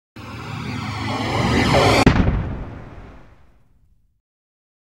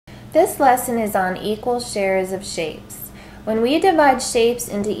This lesson is on equal shares of shapes. When we divide shapes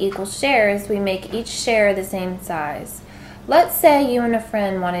into equal shares, we make each share the same size. Let's say you and a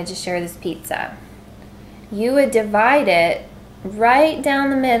friend wanted to share this pizza. You would divide it right down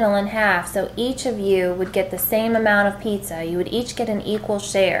the middle in half, so each of you would get the same amount of pizza. You would each get an equal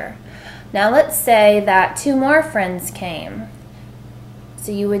share. Now let's say that two more friends came.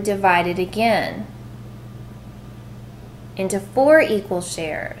 So you would divide it again into 4 equal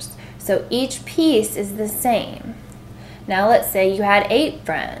shares. So each piece is the same. Now let's say you had 8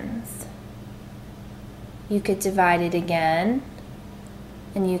 friends. You could divide it again,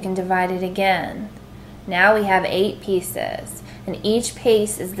 and you can divide it again. Now we have 8 pieces, and each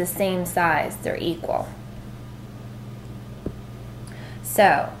piece is the same size. They're equal.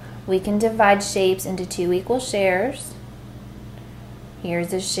 So we can divide shapes into 2 equal shares.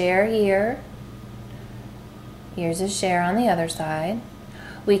 Here's a share here. Here's a share on the other side.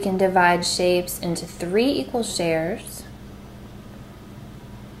 We can divide shapes into 3 equal shares.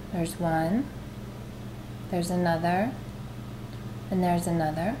 There's one, there's another, and there's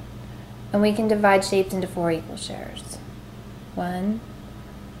another. And we can divide shapes into 4 equal shares. 1,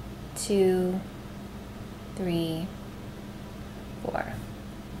 2, 3, 4.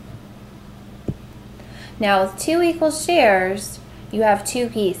 Now with 2 equal shares, you have 2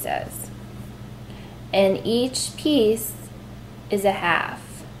 pieces. And each piece is a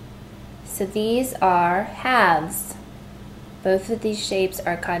half. So these are halves. Both of these shapes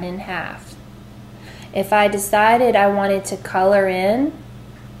are cut in half. If I decided I wanted to color in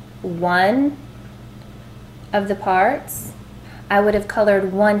one of the parts, I would have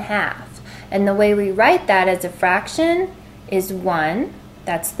colored 1/2. And the way we write that as a fraction is 1.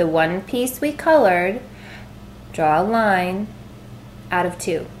 That's the one piece we colored. Draw a line out of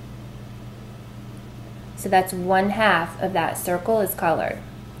 2. So that's 1/2 of that circle is colored.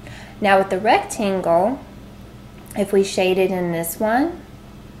 Now with the rectangle, if we shade it in this one,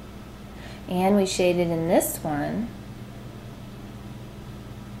 and we shade it in this one,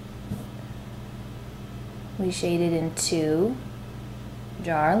 we shade it in 2,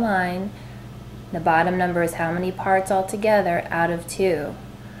 draw our line. The bottom number is how many parts altogether out of 2,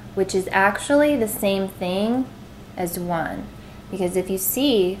 which is actually the same thing as 1. Because if you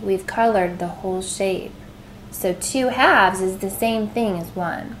see, we've colored the whole shape. So 2 halves is the same thing as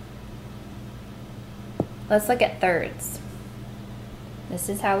 1. Let's look at thirds. This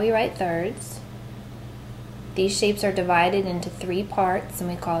is how we write thirds. These shapes are divided into 3 parts, and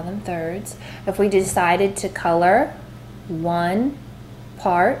we call them thirds. If we decided to color one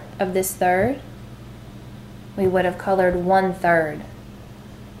part of this third, we would have colored 1/3.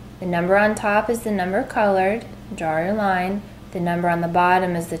 The number on top is the number colored. Draw your line. The number on the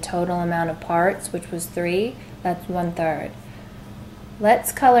bottom is the total amount of parts, which was 3. That's 1/3.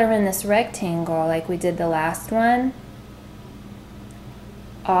 Let's color in this rectangle like we did the last one.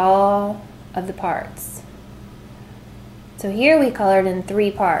 All of the parts. So here we colored in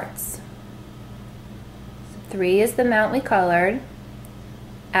 3 parts. So 3 is the amount we colored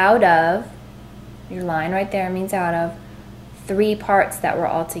out of, your line right there means out of, 3 parts that were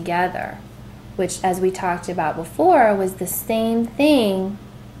all together, which, as we talked about before, was the same thing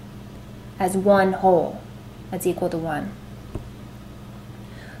as 1 whole. That's equal to 1.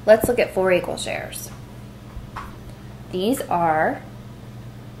 Let's look at 4 equal shares. These are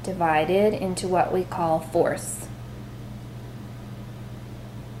divided into what we call fourths.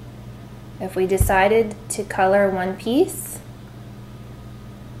 If we decided to color one piece,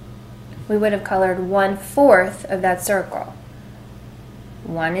 we would have colored 1/4 of that circle.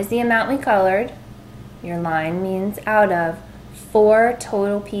 1 is the amount we colored. Your line means out of 4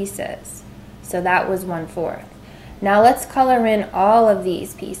 total pieces. So that was 1/4. Now let's color in all of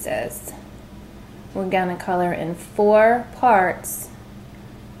these pieces. We're going to color in 4 parts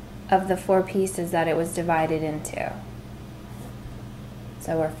of the 4 pieces that it was divided into.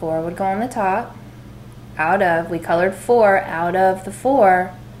 So our 4 would go on the top. Out of, we colored 4 out of the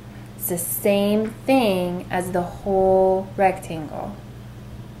 4. It's the same thing as the whole rectangle,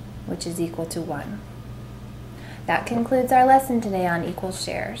 which is equal to 1. That concludes our lesson today on equal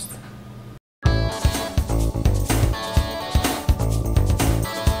shares.